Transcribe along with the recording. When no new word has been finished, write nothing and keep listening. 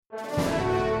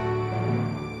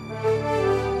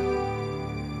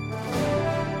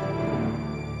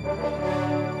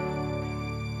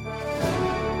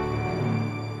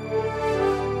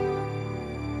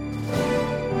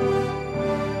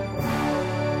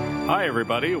Hi,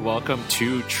 everybody. Welcome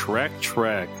to Trek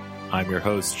Trek. I'm your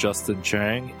host, Justin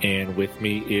Chang, and with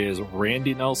me is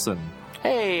Randy Nelson.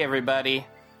 Hey, everybody.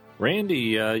 Randy,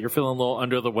 you're feeling a little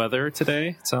under the weather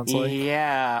today, it sounds like?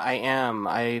 Yeah, I am.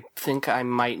 I think I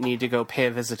might need to go pay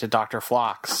a visit to Dr.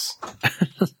 Phlox.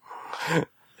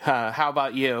 How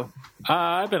about you?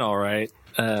 I've been all right.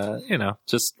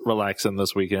 Just relaxing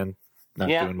this weekend. Not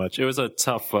doing much. It was a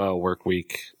tough work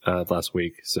week last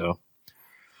week, so...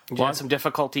 You had some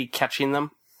difficulty catching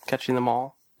them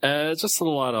all? Just a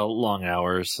lot of long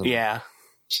hours. Yeah.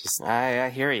 I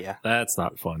hear you. That's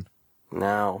not fun.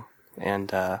 No.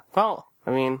 And, at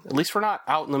least we're not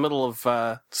out in the middle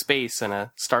of space in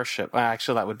a starship.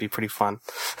 Actually, that would be pretty fun.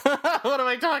 What am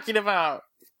I talking about?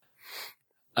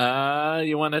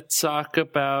 You want to talk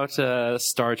about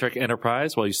Star Trek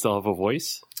Enterprise while you still have a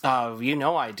voice? You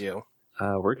know I do.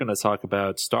 We're going to talk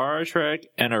about Star Trek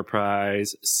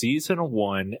Enterprise Season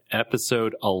 1,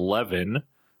 Episode 11,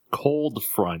 Cold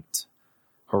Front.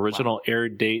 Original air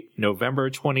date November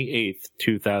 28th,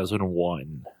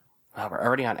 2001. Wow, we're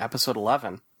already on Episode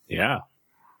 11. Yeah.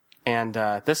 And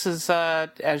this is,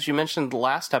 as you mentioned the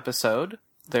last episode,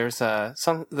 there's a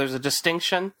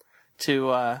distinction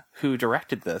to who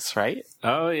directed this, right?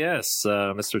 Oh, yes,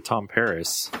 Mr. Tom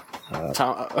Paris.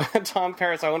 Tom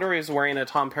Paris. I wonder if he's wearing a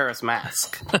Tom Paris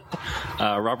mask.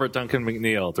 Robert Duncan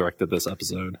McNeil directed this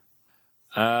episode.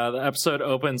 The episode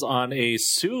opens on a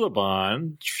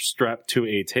Suliban strapped to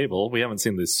a table. We haven't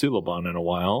seen the Suliban in a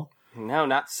while. No,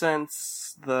 not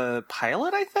since the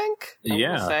pilot, I think. I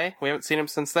will say. We haven't seen him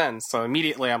since then. So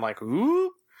immediately I'm like,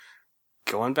 ooh,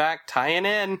 going back, tying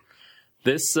in.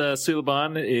 This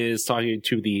Suliban is talking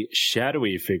to the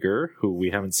shadowy figure, who we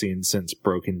haven't seen since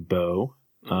Broken Bow.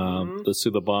 The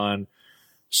Suliban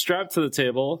strapped to the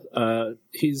table.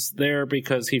 He's there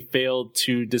because he failed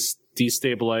to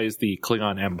destabilize the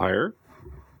Klingon Empire.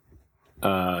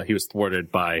 He was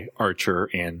thwarted by Archer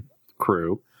and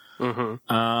crew.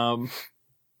 Mm-hmm.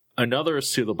 Another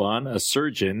Suliban, a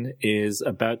surgeon, is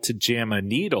about to jam a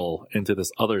needle into this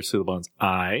other Suliban's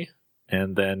eye.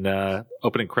 And then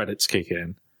opening credits kick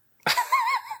in.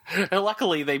 And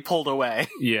luckily, they pulled away.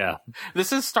 Yeah.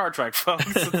 This is Star Trek,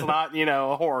 folks. It's not,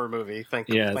 a horror movie.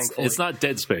 Thankfully. It's not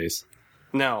Dead Space.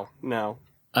 No.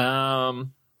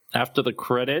 After the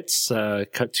credits,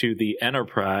 cut to the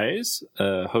Enterprise.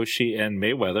 Hoshi and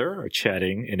Mayweather are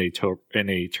chatting in a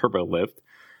turbo lift.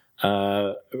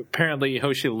 Apparently,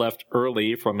 Hoshi left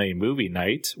early from a movie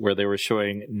night where they were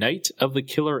showing Night of the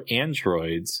Killer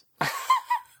Androids.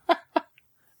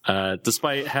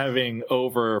 Despite having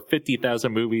over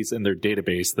 50,000 movies in their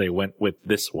database, they went with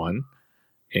this one.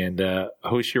 And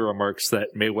Hoshi remarks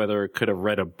that Mayweather could have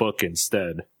read a book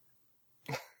instead.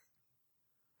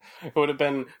 It would have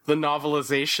been the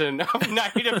novelization of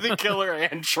Night of the Killer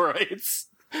Androids.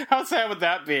 How sad would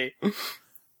that be?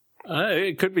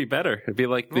 It could be better. It'd be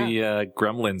like the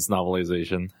Gremlins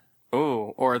novelization.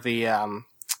 Ooh, or the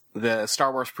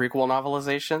Star Wars prequel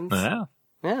novelizations.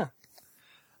 Yeah.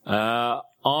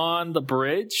 On the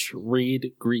bridge,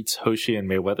 Reed greets Hoshi and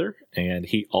Mayweather, and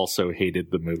he also hated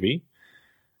the movie.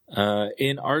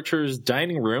 In Archer's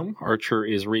dining room, Archer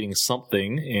is reading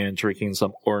something and drinking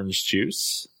some orange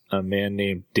juice. A man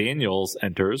named Daniels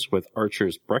enters with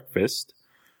Archer's breakfast.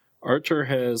 Archer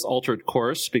has altered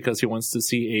course because he wants to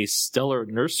see a stellar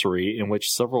nursery in which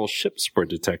several ships were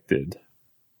detected.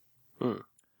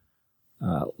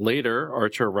 Later,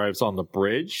 Archer arrives on the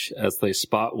bridge as they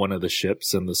spot one of the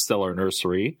ships in the stellar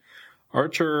nursery.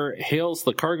 Archer hails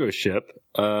the cargo ship.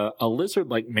 A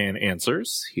lizard-like man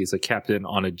answers. He's a captain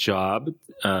on a job.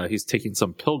 He's taking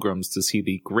some pilgrims to see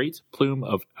the Great Plume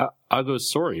of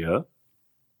Agosauria.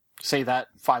 Say that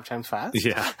 5 times fast.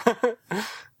 Yeah.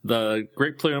 The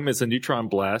Great Plume is a neutron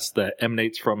blast that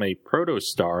emanates from a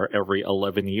protostar every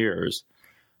 11 years.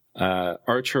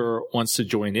 Archer wants to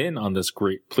join in on this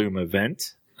Great Plume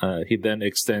event. He then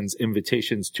extends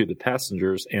invitations to the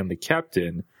passengers and the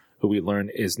captain, who we learn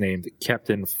is named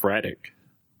Captain Fraddock.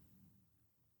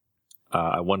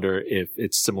 I wonder if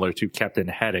it's similar to Captain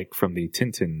Haddock from the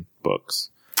Tintin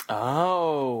books.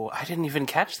 Oh, I didn't even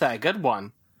catch that. Good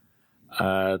one.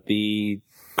 The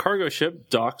cargo ship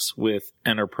docks with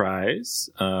Enterprise.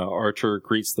 Archer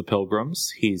greets the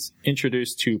pilgrims. He's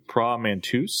introduced to Pra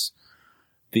Mantus.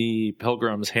 The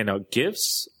pilgrims hand out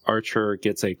gifts. Archer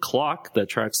gets a clock that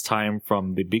tracks time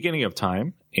from the beginning of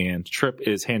time, and Trip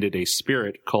is handed a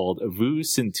spirit called Vu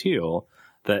Scintille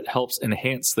that helps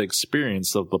enhance the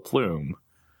experience of the plume.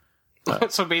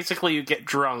 So basically you get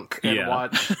drunk and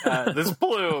watch this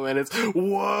plume, and it's,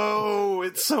 whoa,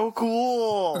 it's so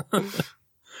cool.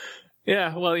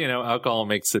 Yeah, well, alcohol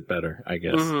makes it better, I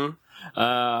guess.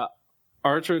 Mm-hmm.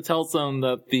 Archer tells them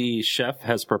that the chef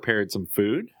has prepared some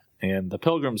food, and the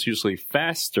pilgrims usually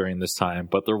fast during this time,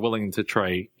 but they're willing to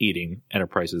try eating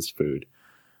Enterprise's food.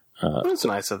 That's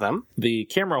nice of them. The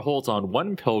camera holds on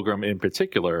one pilgrim in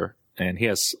particular, and he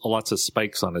has lots of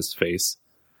spikes on his face.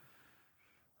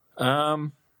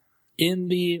 In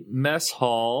the mess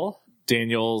hall,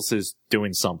 Daniels is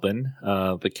doing something.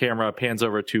 The camera pans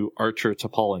over to Archer,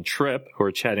 T'Pol, and Trip, who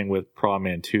are chatting with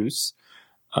Pra-Mantus.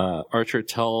 Archer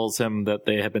tells him that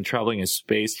they have been traveling in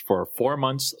space for 4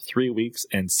 months, 3 weeks,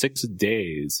 and 6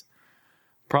 days.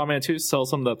 Pra-Mantus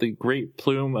tells him that the great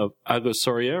plume of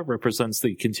Agosoria represents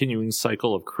the continuing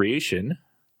cycle of creation,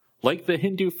 like the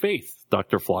Hindu faith,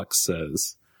 Dr. Phlox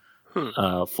says.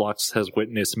 Phlox has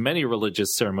witnessed many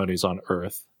religious ceremonies on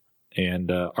Earth,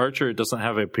 and Archer doesn't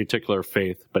have a particular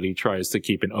faith, but he tries to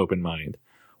keep an open mind.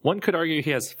 One could argue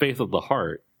he has faith of the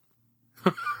heart.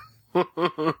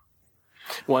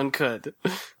 One could.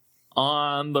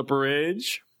 On the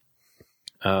bridge,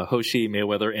 Hoshi,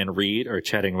 Mayweather, and Reed are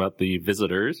chatting about the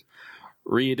visitors.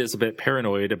 Reed is a bit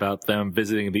paranoid about them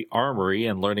visiting the armory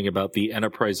and learning about the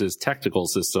Enterprise's tactical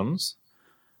systems.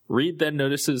 Reed then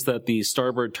notices that the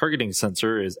starboard targeting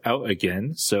sensor is out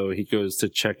again, so he goes to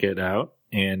check it out,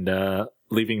 and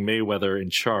leaving Mayweather in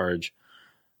charge.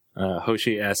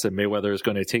 Hoshi asks if Mayweather is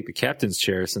going to take the captain's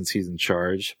chair since he's in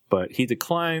charge, but he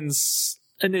declines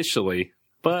initially,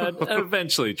 but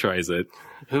eventually tries it.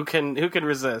 Who can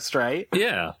resist, right?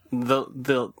 Yeah.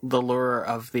 The lure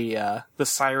of the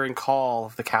siren call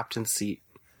of the captain's seat.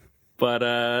 But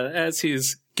as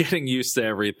he's getting used to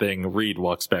everything, Reed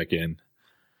walks back in.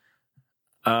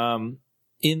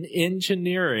 In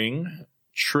engineering,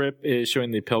 Trip is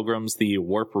showing the pilgrims the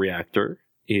warp reactor.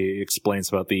 He explains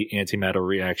about the antimatter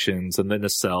reactions and the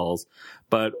nacelles,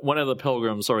 but one of the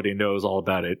pilgrims already knows all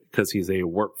about it because he's a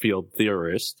warp field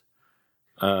theorist.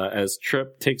 As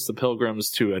Trip takes the pilgrims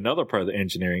to another part of the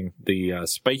engineering, the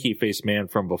spiky-faced man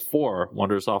from before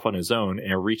wanders off on his own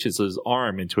and reaches his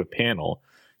arm into a panel.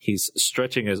 He's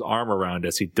stretching his arm around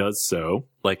as he does so,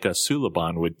 like a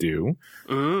Suliban would do,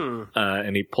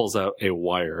 and he pulls out a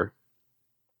wire.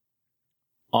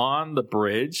 On the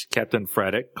bridge, Captain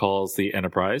Fraddock calls the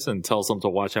Enterprise and tells them to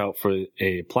watch out for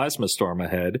a plasma storm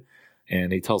ahead,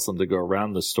 and he tells them to go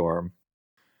around the storm.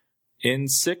 In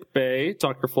sick bay,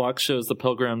 Dr. Phlox shows the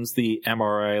pilgrims the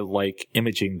MRI-like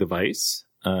imaging device.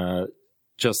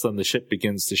 Just then the ship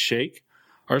begins to shake.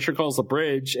 Archer calls the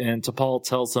bridge, and T'Pol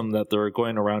tells them that they're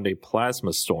going around a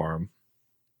plasma storm.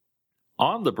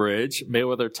 On the bridge,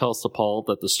 Mayweather tells T'Pol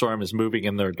that the storm is moving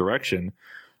in their direction.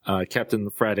 Captain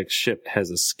Fraddock's ship has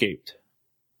escaped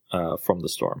from the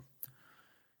storm.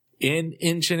 In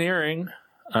engineering,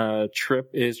 Trip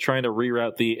is trying to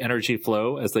reroute the energy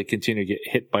flow as they continue to get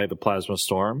hit by the plasma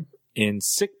storm. In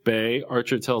sick bay,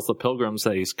 Archer tells the pilgrims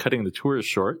that he's cutting the tour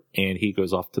short, and he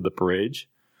goes off to the bridge.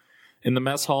 In the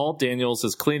mess hall, Daniels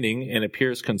is cleaning and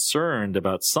appears concerned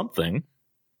about something.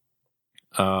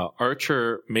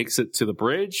 Archer makes it to the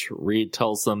bridge. Reed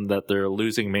tells them that they're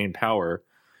losing main power.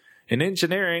 In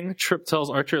engineering, Trip tells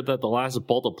Archer that the last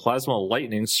bolt of plasma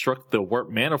lightning struck the warp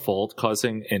manifold,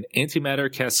 causing an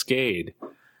antimatter cascade.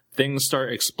 Things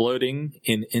start exploding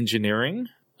in engineering.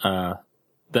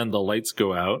 Then the lights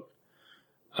go out.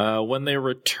 When they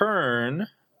return,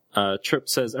 Trip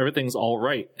says everything's all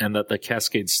right and that the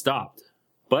cascade stopped.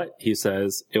 But, he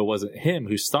says, it wasn't him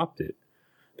who stopped it.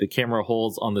 The camera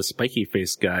holds on the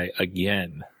spiky-faced guy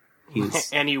again.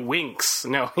 And he winks.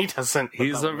 No, he doesn't.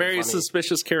 He's a very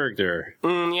suspicious character.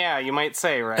 Yeah, you might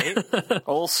say, right?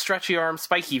 Old stretchy arm,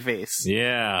 spiky face.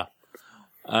 Yeah.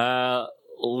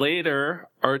 Later,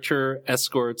 Archer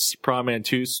escorts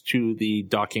Pra-Mantus to the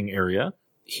docking area.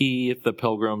 He, the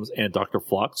pilgrims, and Dr.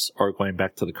 Phlox are going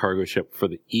back to the cargo ship for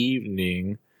the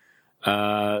evening.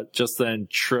 Just then,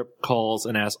 Trip calls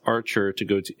and asks Archer to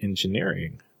go to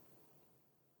engineering.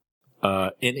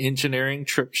 In engineering,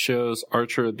 Trip shows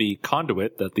Archer the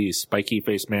conduit that the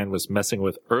spiky-faced man was messing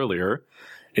with earlier.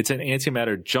 It's an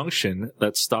antimatter junction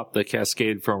that stopped the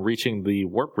cascade from reaching the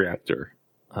warp reactor.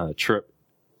 Trip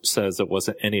says it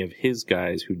wasn't any of his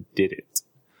guys who did it.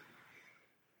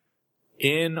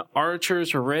 In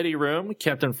Archer's ready room,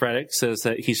 Captain Fraddock says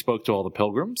that he spoke to all the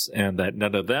pilgrims and that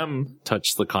none of them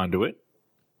touched the conduit.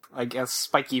 I guess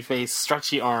spiky face,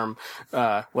 stretchy arm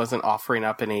wasn't offering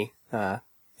up any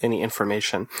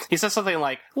information. He says something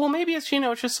like, well, maybe it's,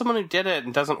 it's just someone who did it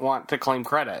and doesn't want to claim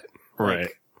credit. Right.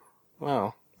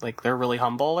 Well, like they're really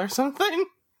humble or something?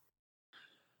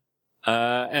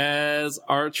 As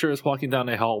Archer is walking down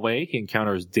a hallway, he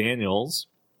encounters Daniels.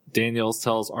 Daniels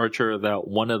tells Archer that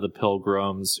one of the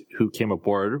pilgrims who came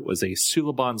aboard was a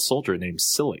Suliban soldier named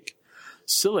Silik.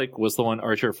 Silic was the one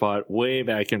Archer fought way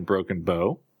back in Broken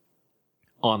Bow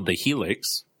on the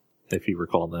Helix, if you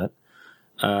recall that.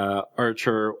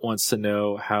 Archer wants to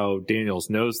know how Daniels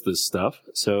knows this stuff,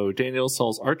 so Daniels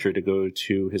tells Archer to go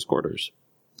to his quarters.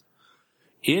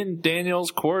 In Daniels'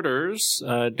 quarters,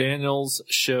 Daniels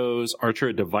shows Archer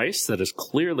a device that is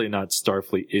clearly not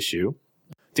Starfleet issue.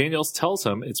 Daniels tells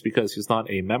him it's because he's not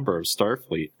a member of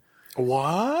Starfleet.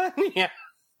 What? Yeah.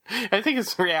 I think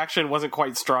his reaction wasn't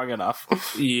quite strong enough.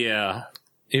 Yeah.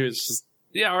 He was just,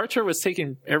 Archer was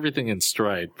taking everything in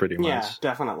stride, pretty much. Yeah,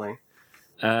 definitely.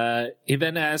 He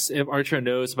then asks if Archer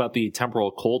knows about the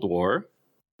temporal Cold War.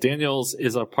 Daniels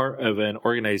is a part of an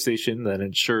organization that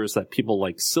ensures that people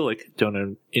like Silic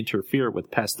don't interfere with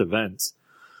past events.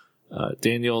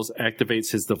 Daniels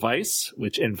activates his device,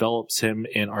 which envelops him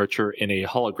and Archer in a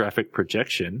holographic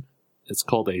projection. It's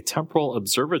called a temporal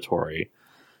observatory.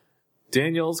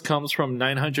 Daniels comes from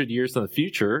 900 years in the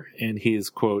future, and he is,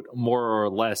 quote, more or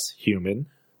less human.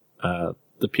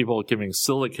 The people giving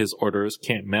Silic his orders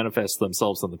can't manifest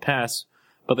themselves in the past,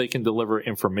 but they can deliver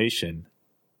information.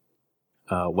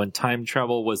 When time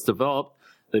travel was developed,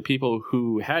 the people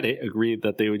who had it agreed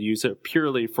that they would use it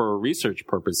purely for research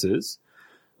purposes,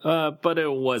 but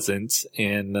it wasn't,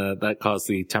 and that caused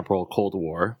the temporal Cold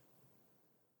War.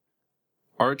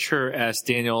 Archer asks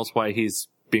Daniels why he's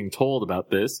being told about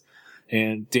this,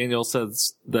 and Daniel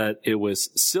says that it was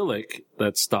Silic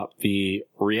that stopped the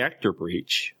reactor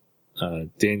breach.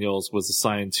 Daniels was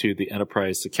assigned to the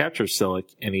Enterprise to capture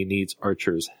Silic, and he needs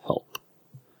Archer's help.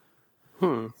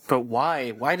 But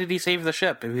why? Why did he save the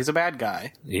ship if he's a bad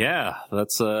guy? Yeah,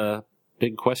 that's a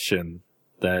big question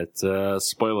that,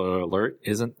 spoiler alert,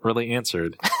 isn't really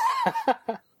answered.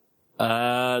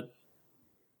 Archer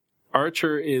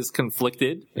is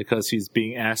conflicted because he's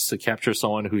being asked to capture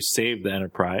someone who saved the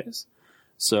Enterprise.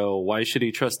 So why should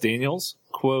he trust Daniels?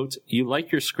 Quote, "You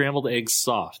like your scrambled eggs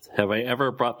soft. Have I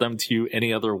ever brought them to you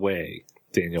any other way?"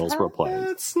 Daniels replied.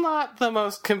 It's not the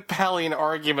most compelling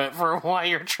argument for why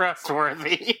you're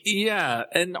trustworthy. Yeah,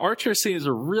 and Archer seems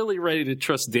really ready to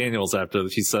trust Daniels after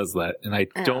he says that, and I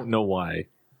don't know why.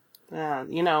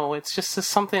 It's just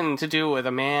something to do with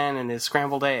a man and his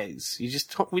scrambled eggs. We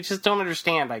just don't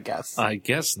understand, I guess. I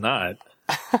guess not.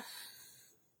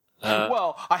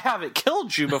 Well, I haven't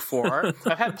killed you before.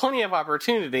 I've had plenty of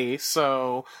opportunity,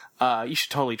 so you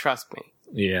should totally trust me.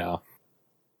 Yeah.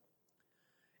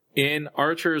 In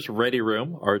Archer's ready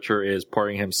room, Archer is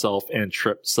pouring himself and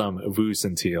Trip some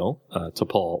Vucentil.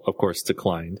 T'Pol, of course,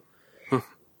 declined.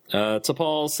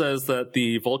 T'Pol says that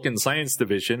the Vulcan Science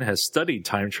Division has studied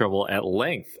time travel at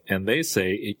length, and they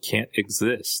say it can't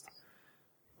exist.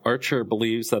 Archer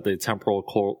believes that the temporal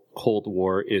Cold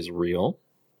War is real.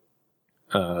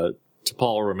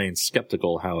 T'Pol remains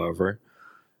skeptical, however.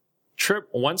 Trip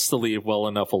wants to leave well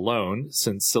enough alone,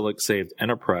 since Silic saved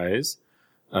Enterprise.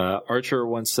 Archer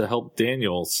wants to help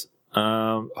Daniels.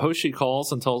 Hoshi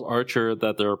calls and tells Archer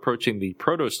that they're approaching the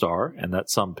Protostar and that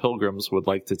some pilgrims would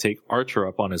like to take Archer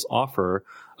up on his offer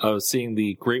of seeing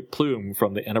the Great Plume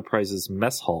from the Enterprise's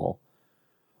mess hall.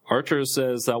 Archer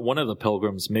says that one of the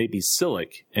pilgrims may be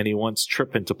Silic, and he wants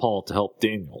Trip and T'Pol to help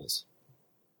Daniels.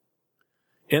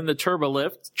 In the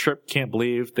turbolift, Trip can't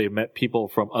believe they met people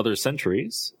from other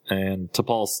centuries, and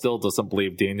T'Pol still doesn't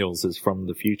believe Daniels is from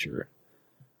the future.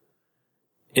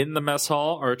 In the mess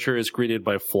hall, Archer is greeted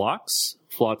by Phlox.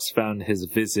 Phlox found his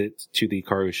visit to the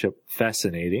cargo ship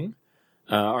fascinating.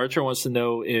 Archer wants to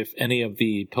know if any of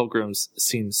the pilgrims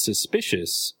seem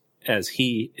suspicious as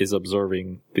he is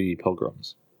observing the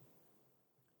pilgrims.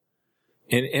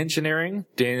 In engineering,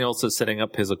 Daniels is setting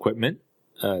up his equipment.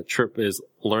 Trip is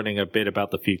learning a bit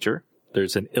about the future.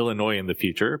 There's an Illinois in the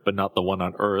future, but not the one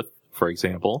on Earth, for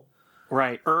example.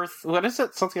 Right. Earth, what is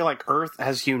it? Something like Earth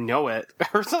as you know it,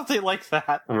 or something like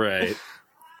that. Right.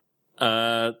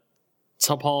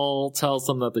 T'Pol tells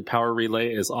them that the power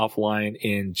relay is offline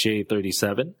in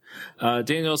J37.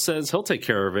 Daniel says he'll take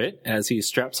care of it as he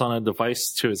straps on a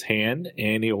device to his hand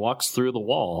and he walks through the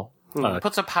wall.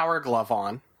 Puts a power glove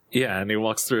on. Yeah, and he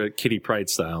walks through it Kitty Pryde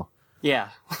style.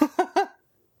 Yeah.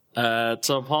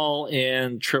 T'Pol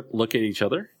and Trip look at each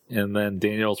other, and then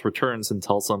Daniels returns and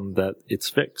tells them that it's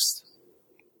fixed.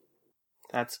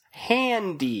 That's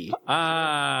handy.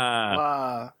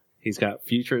 He's got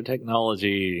future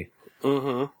technology.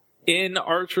 Mm-hmm. In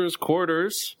Archer's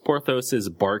quarters, Porthos is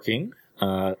barking.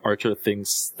 Archer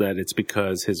thinks that it's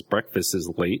because his breakfast is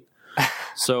late.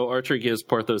 So Archer gives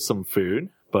Porthos some food,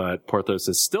 but Porthos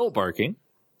is still barking.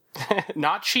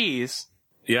 Not cheese.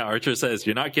 Yeah, Archer says,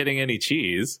 "You're not getting any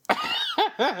cheese."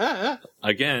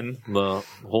 Again, the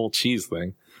whole cheese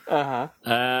thing.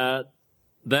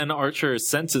 Then Archer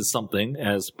senses something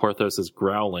as Porthos is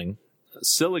growling.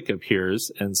 Silik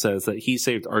appears and says that he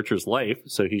saved Archer's life,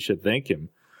 so he should thank him.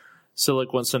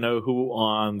 Silik wants to know who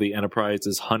on the Enterprise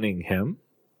is hunting him.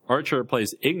 Archer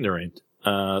plays ignorant.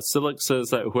 Silik says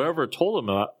that whoever told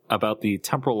him about the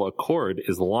Temporal Accord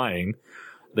is lying.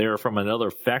 They are from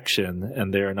another faction,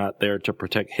 and they are not there to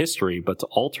protect history, but to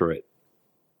alter it.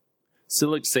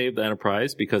 Silik saved the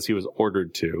Enterprise because he was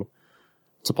ordered to.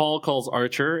 T'Pol calls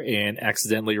Archer and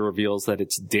accidentally reveals that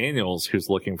it's Daniels who's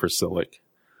looking for Silik.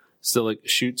 Silik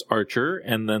shoots Archer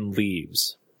and then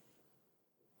leaves.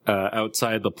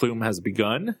 Outside, the plume has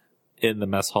begun. In the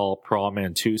mess hall, Pra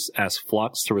Mantus asks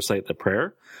Phlox to recite the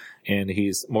prayer, and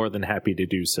he's more than happy to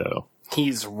do so.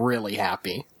 He's really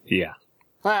happy. Yeah.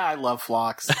 I love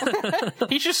Phlox.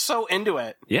 He's just so into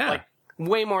it. Yeah. Like,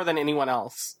 way more than anyone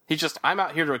else. He's just, I'm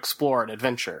out here to explore and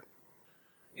adventure.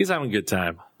 He's having a good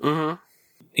time. Mm-hmm.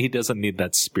 He doesn't need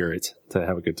that spirit to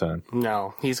have a good time.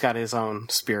 No, he's got his own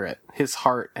spirit. His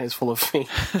heart is full of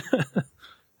faith.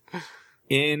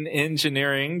 In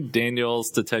engineering, Daniels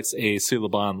detects a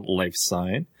Suliban life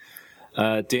sign.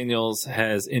 Daniels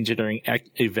has engineering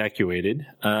evacuated.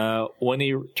 When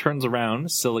he turns around,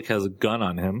 Silik has a gun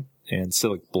on him, and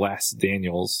Silik blasts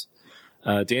Daniels.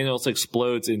 Daniels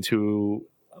explodes into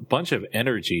a bunch of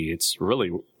energy. It's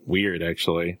really weird,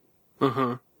 actually.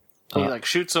 Mm-hmm. He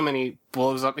shoots him and he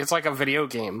blows up. It's like a video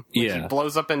game. Yeah. He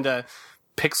blows up into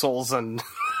pixels and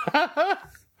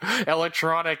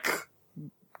electronic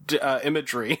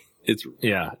imagery.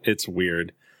 It's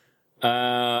weird.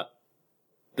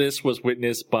 This was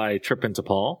witnessed by Trip and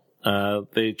T'Pol.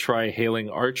 They try hailing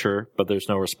Archer, but there's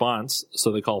no response, so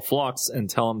they call Phlox and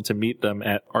tell him to meet them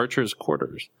at Archer's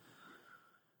quarters.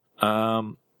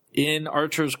 In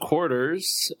Archer's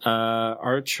quarters,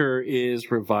 Archer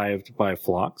is revived by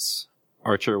Phlox.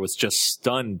 Archer was just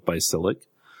stunned by Silik.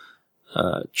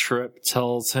 Trip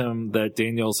tells him that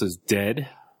Daniels is dead.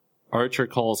 Archer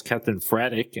calls Captain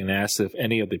Fraddick and asks if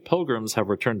any of the pilgrims have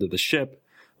returned to the ship,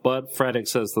 but Fraddick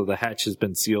says that the hatch has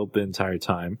been sealed the entire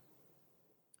time.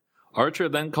 Archer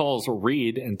then calls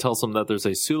Reed and tells him that there's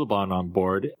a Suliban on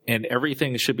board and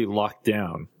everything should be locked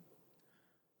down.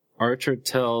 Archer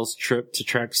tells Trip to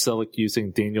track Silik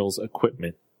using Daniel's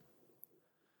equipment.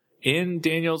 In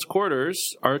Daniel's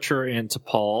quarters, Archer and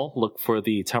T'Pol look for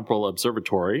the Temporal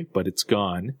Observatory, but it's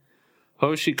gone.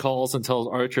 Hoshi calls and tells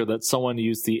Archer that someone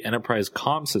used the Enterprise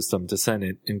comm system to send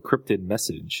an encrypted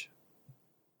message.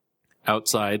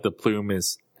 Outside, the plume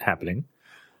is happening.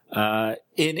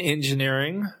 In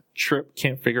engineering, Trip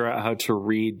can't figure out how to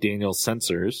read Daniel's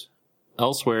sensors.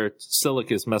 Elsewhere,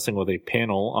 Silik is messing with a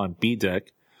panel on B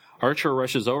deck. Archer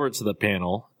rushes over to the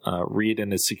panel. Reed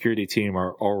and his security team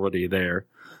are already there.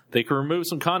 They can remove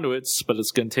some conduits, but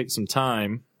it's going to take some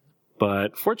time.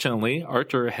 But fortunately,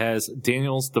 Archer has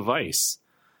Daniel's device.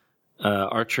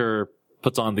 Archer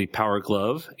puts on the power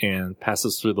glove and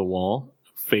passes through the wall,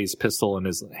 phase pistol in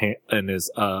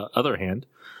his other hand.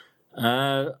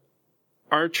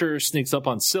 Archer sneaks up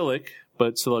on Silik,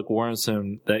 but Silik warns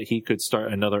him that he could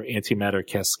start another antimatter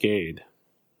cascade.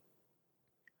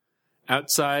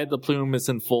 Outside, the plume is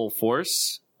in full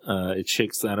force. It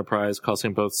shakes the Enterprise,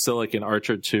 causing both Silik and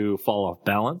Archer to fall off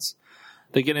balance.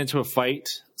 They get into a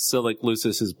fight. Silik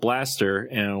loses his blaster,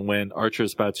 and when Archer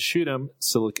is about to shoot him,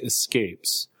 Silik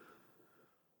escapes.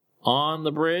 On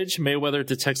the bridge, Mayweather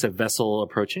detects a vessel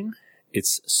approaching.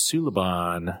 It's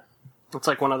Suliban. It's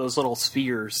like one of those little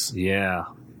spheres. Yeah.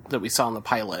 That we saw in the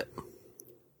pilot.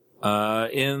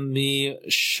 In the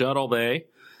shuttle bay,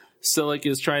 Silik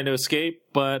is trying to escape,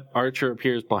 but Archer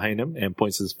appears behind him and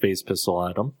points his phase pistol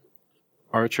at him.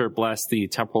 Archer blasts the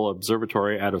Temporal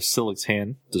Observatory out of Silik's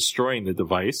hand, destroying the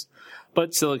device,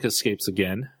 but Silik escapes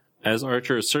again. As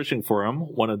Archer is searching for him,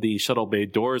 one of the shuttle bay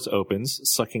doors opens,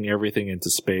 sucking everything into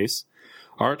space.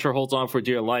 Archer holds on for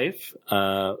dear life,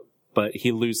 but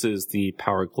he loses the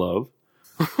power glove.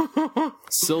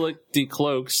 Silik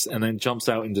decloaks and then jumps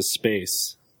out into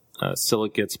space.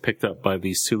 Silik gets picked up by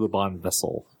the Suliban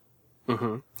vessel.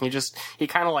 Mm-hmm. He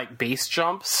kind of like base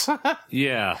jumps.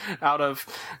 Yeah.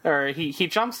 He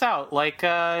jumps out like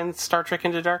in Star Trek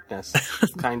Into Darkness,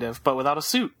 kind of, but without a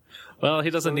suit. Well,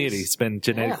 he doesn't need it. He's been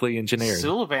genetically engineered.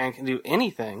 Suliban can do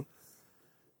anything.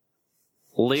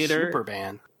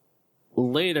 Superman.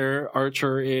 Later,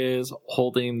 Archer is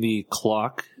holding the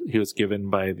clock he was given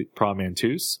by the Pra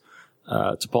Mantus.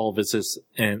 T'Pol visits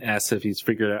and asks if he's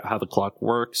figured out how the clock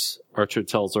works. Archer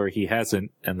tells her he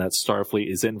hasn't, and that Starfleet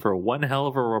is in for one hell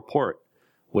of a report,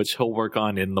 which he'll work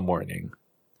on in the morning.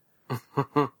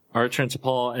 Archer and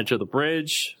T'Pol enter the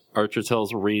bridge. Archer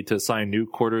tells Reed to assign new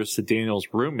quarters to Daniel's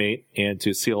roommate and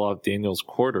to seal off Daniel's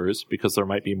quarters because there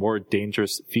might be more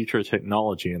dangerous future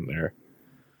technology in there.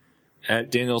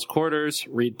 At Daniel's quarters,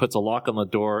 Reed puts a lock on the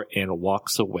door and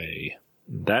walks away.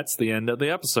 That's the end of the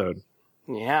episode.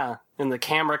 Yeah, and the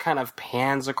camera kind of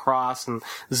pans across and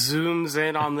zooms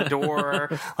in on the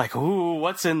door, like, ooh,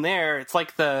 what's in there? It's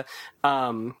like the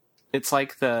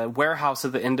warehouse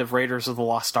at the end of Raiders of the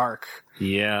Lost Ark.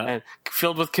 Yeah. And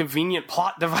filled with convenient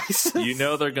plot devices. You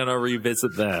know they're gonna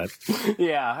revisit that.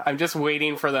 Yeah, I'm just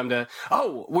waiting for them to,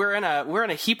 we're in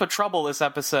a heap of trouble this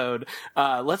episode.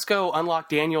 Let's go unlock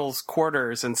Daniel's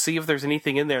quarters and see if there's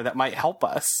anything in there that might help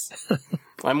us.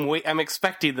 I'm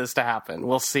expecting this to happen.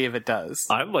 We'll see if it does.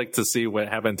 I'd like to see what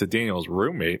happened to Daniel's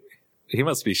roommate. He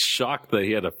must be shocked that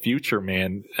he had a future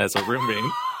man as a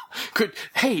roommate.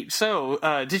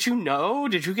 Did you know?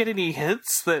 Did you get any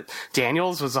hints that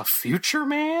Daniels was a future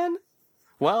man?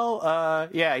 Well,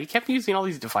 yeah, he kept using all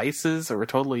these devices that were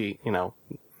totally,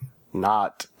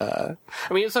 not,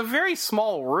 it's a very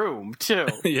small room, too.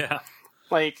 Yeah.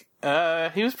 Like,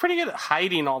 he was pretty good at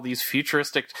hiding all these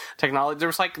futuristic technology. There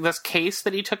was, like, this case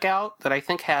that he took out that I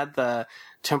think had the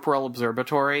temporal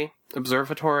observatory,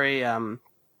 thingy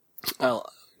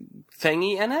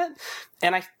in it.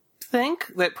 And I think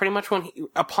that pretty much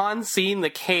upon seeing the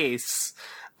case,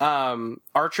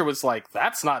 Archer was like,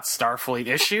 that's not Starfleet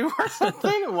issue or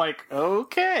something. I'm like,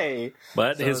 okay.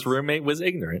 But so his roommate was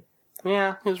ignorant.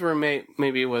 Yeah, his roommate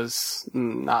maybe was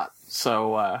not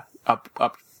so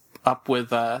up with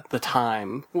the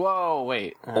time. Whoa,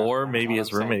 wait. Or maybe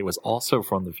his roommate was also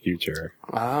from the future.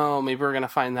 Oh, maybe we're going to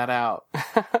find that out.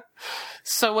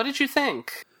 So what did you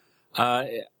think?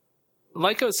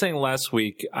 Like I was saying last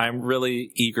week, I'm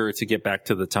really eager to get back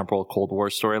to the temporal Cold War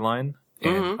storyline,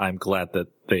 and I'm glad that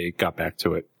they got back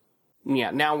to it.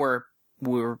 Yeah, now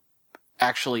we're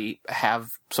actually have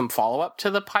some follow-up to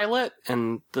the pilot,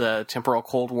 and the temporal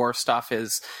Cold War stuff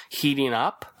is heating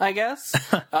up, I guess.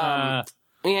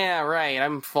 Yeah, right.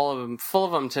 I'm full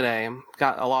of them today.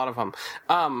 Got a lot of them.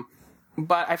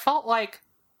 But I felt like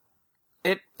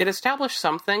it established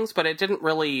some things, but it didn't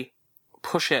really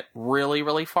push it really,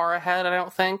 really far ahead, I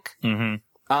don't think.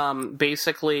 Mm-hmm.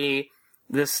 Basically,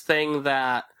 this thing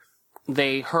that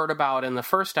they heard about in the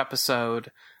first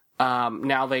episode,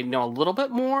 now they know a little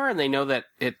bit more, and they know that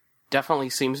it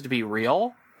definitely seems to be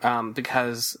real,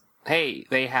 because, hey,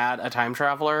 they had a time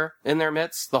traveler in their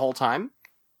midst the whole time.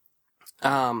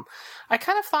 I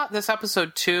kind of thought this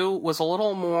episode 2 was a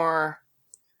little more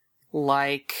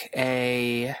like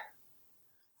I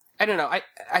don't know.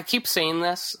 I keep saying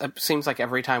this. It seems like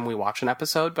every time we watch an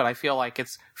episode, but I feel like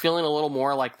it's feeling a little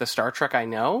more like the Star Trek I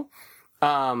know.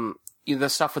 The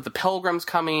stuff with the Pilgrims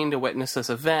coming to witness this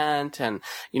event, and,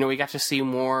 we got to see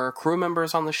more crew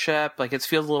members on the ship. Like, it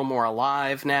feels a little more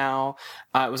alive now.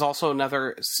 It was also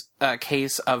another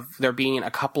case of there being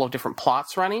a couple of different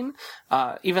plots running.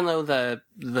 Even though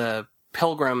the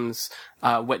Pilgrims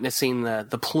witnessing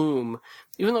the plume,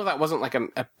 even though that wasn't like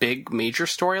a big major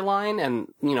storyline, and,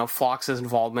 Phlox's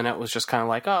involvement in it was just kind of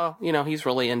like, oh, he's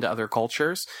really into other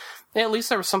cultures. At least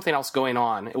there was something else going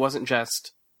on. It wasn't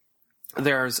just,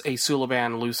 there's a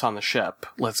Suliban loose on the ship,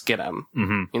 let's get him,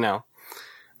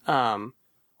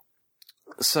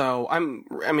 So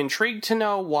I'm intrigued to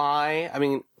know why. I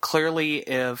mean, clearly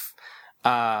if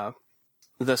the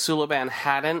Suliban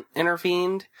hadn't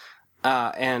intervened,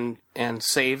 and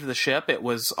saved the ship, it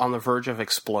was on the verge of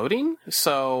exploding.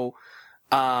 So,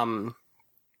 I'm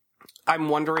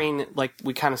wondering, like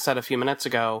we kind of said a few minutes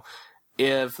ago,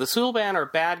 if the Suliban are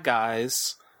bad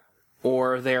guys,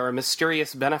 or they're a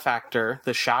mysterious benefactor,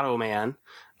 the Shadow Man,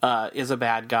 is a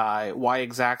bad guy,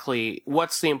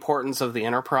 what's the importance of the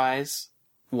Enterprise?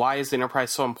 Why is the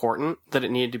Enterprise so important that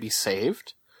it needed to be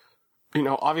saved?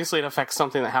 Obviously it affects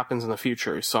something that happens in the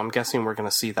future, so I'm guessing we're going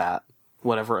to see that.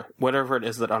 Whatever it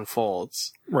is that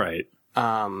unfolds. Right.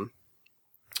 I'm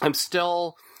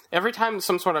still, every time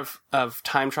some sort of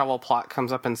time travel plot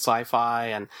comes up in sci-fi,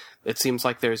 and it seems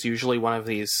like there's usually one of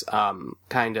these,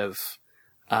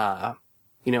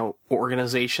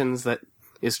 organizations that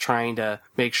is trying to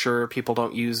make sure people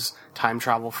don't use time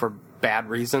travel for bad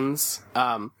reasons.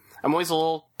 I'm always a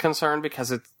little concerned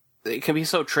because it can be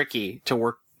so tricky to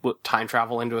work with time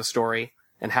travel into a story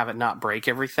and have it not break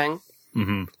everything.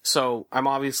 Mm-hmm. So I'm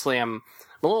a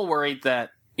little worried that,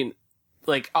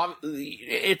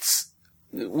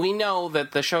 we know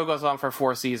that the show goes on for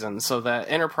 4 seasons, so the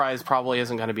Enterprise probably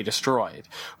isn't going to be destroyed.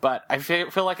 But I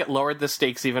feel like it lowered the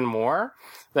stakes even more,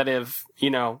 that if,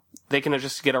 they can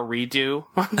just get a redo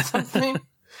on something.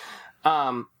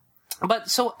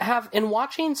 But in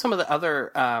watching some of the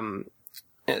other,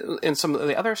 in some of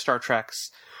the other Star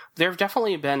Treks, there's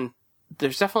definitely been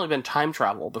time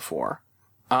travel before.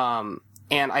 And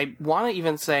I want to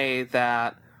even say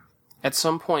that at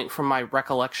some point from my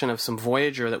recollection of some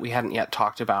Voyager that we hadn't yet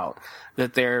talked about,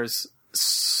 that there's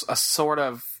a sort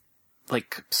of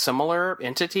like similar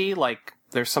entity, like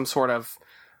there's some sort of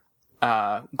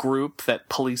group that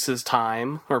polices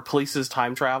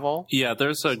time travel. Yeah,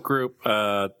 there's a group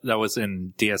that was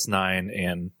in DS9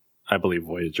 and I believe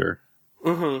Voyager.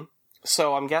 Mm-hmm.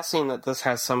 So I'm guessing that this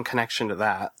has some connection to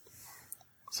that.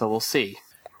 So we'll see.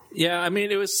 Yeah, I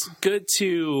mean, it was good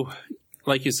to,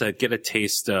 like you said, get a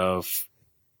taste of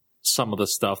some of the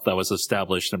stuff that was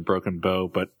established in Broken Bow,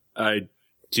 but I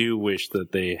do wish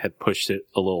that they had pushed it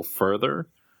a little further.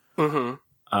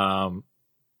 Mm-hmm.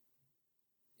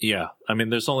 Yeah, I mean,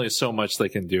 there's only so much they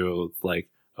can do. Like,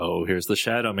 oh, here's the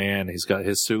Shadow Man. He's got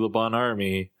his Suliban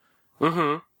army.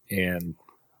 Mm-hmm. And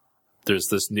there's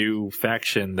this new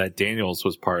faction that Daniels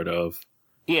was part of.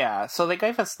 Yeah, so they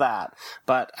gave us that.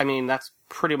 But, I mean, that's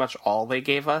pretty much all they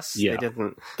gave us. Yeah. They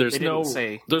didn't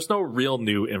say... There's no real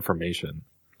new information.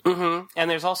 Mm-hmm.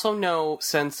 And there's also no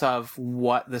sense of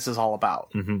what this is all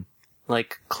about. Mm-hmm.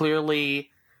 Like, clearly,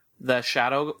 the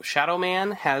Shadow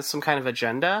Man has some kind of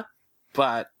agenda,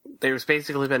 but there's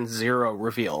basically been zero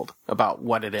revealed about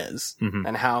what it is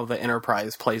and how the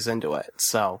Enterprise plays into it.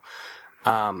 So,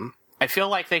 I feel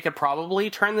like they could probably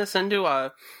turn this into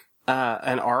a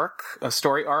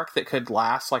story arc that could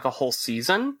last like a whole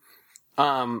season.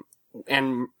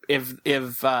 And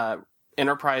if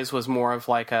Enterprise was more of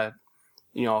like a,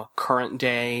 current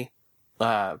day,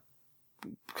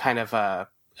 kind of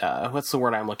what's the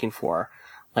word I'm looking for?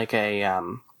 Like a,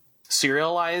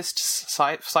 serialized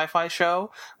sci-fi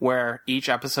show where each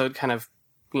episode kind of,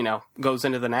 goes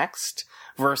into the next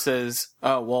versus,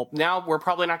 now we're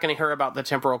probably not going to hear about the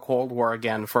temporal Cold War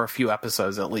again for a few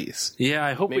episodes at least. Yeah,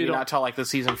 I hope maybe we don't... not till like the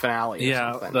season finale.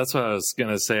 Yeah, that's what I was going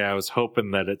to say. I was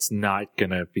hoping that it's not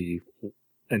going to be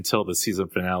until the season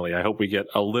finale. I hope we get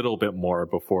a little bit more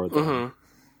before then.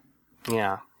 Mm-hmm.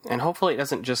 Yeah. And hopefully it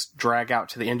doesn't just drag out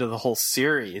to the end of the whole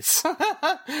series.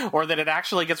 Or that it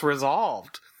actually gets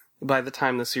resolved by the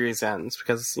time the series ends.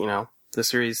 Because, the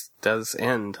series does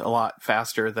end a lot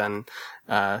faster than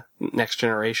Next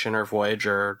Generation or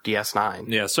Voyager or DS9.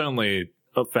 Yeah, certainly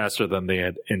faster than they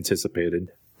had anticipated.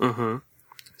 Mm-hmm.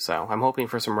 So I'm hoping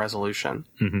for some resolution.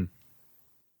 Mm-hmm.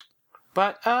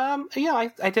 But,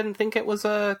 I didn't think it was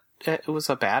a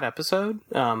bad episode.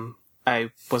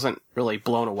 I wasn't really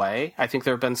blown away. I think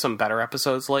there have been some better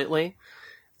episodes lately.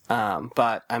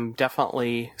 But I'm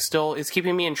definitely it's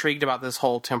keeping me intrigued about this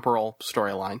whole temporal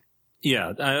storyline.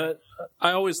 Yeah,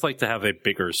 I always like to have a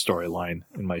bigger storyline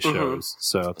in my shows.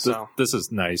 So this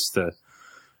is nice to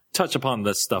touch upon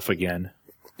this stuff again.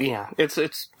 Yeah, it's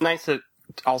nice to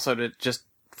just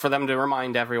for them to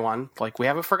remind everyone, like, we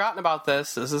haven't forgotten about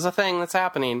this. This is a thing that's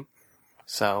happening.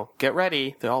 So get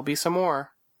ready. There'll be some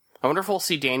more. I wonder if we'll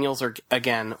see Daniels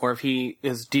again, or if he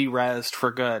is de-rezzed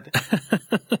for good.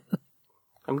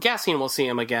 I'm guessing we'll see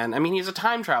him again. I mean, he's a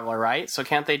time traveler, right? So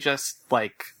can't they just,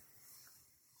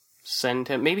 send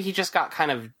him... Maybe he just got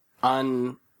kind of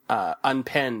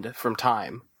unpinned from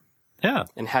time. Yeah.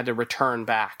 And had to return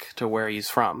back to where he's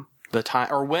from.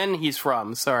 Or when he's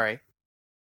from, sorry.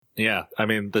 Yeah, I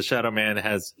mean, the Shadow Man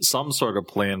has some sort of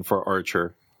plan for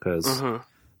Archer, because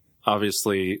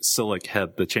obviously Silik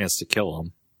had the chance to kill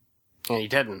him. And he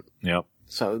didn't. Yep.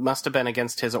 So it must have been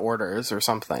against his orders or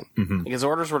something. Mm-hmm. His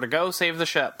orders were to go save the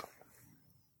ship.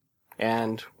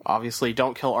 And obviously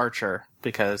don't kill Archer,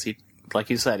 because he, like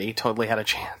you said, he totally had a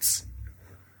chance.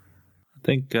 I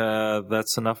think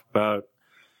that's enough about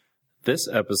this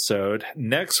episode.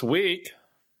 Next week,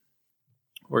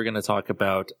 we're going to talk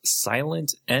about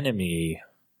Silent Enemy.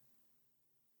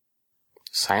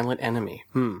 Silent Enemy.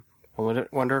 I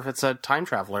wonder if it's a time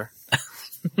traveler.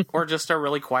 Or just a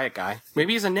really quiet guy.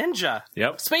 Maybe he's a ninja.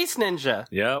 Yep. Space ninja.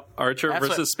 Yep. Archer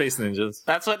versus space ninjas.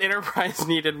 That's what Enterprise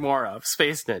needed more of.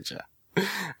 Space ninja.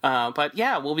 But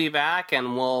yeah, we'll be back,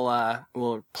 and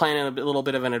we'll plan a little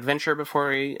bit of an adventure before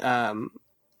we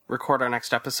record our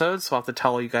next episode. So I'll have to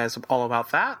tell you guys all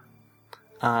about that.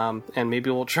 And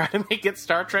maybe we'll try to make it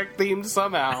Star Trek themed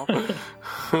somehow.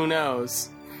 Who knows?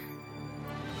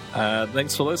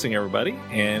 Thanks for listening, everybody,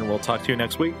 and we'll talk to you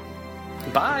next week.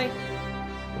 Bye.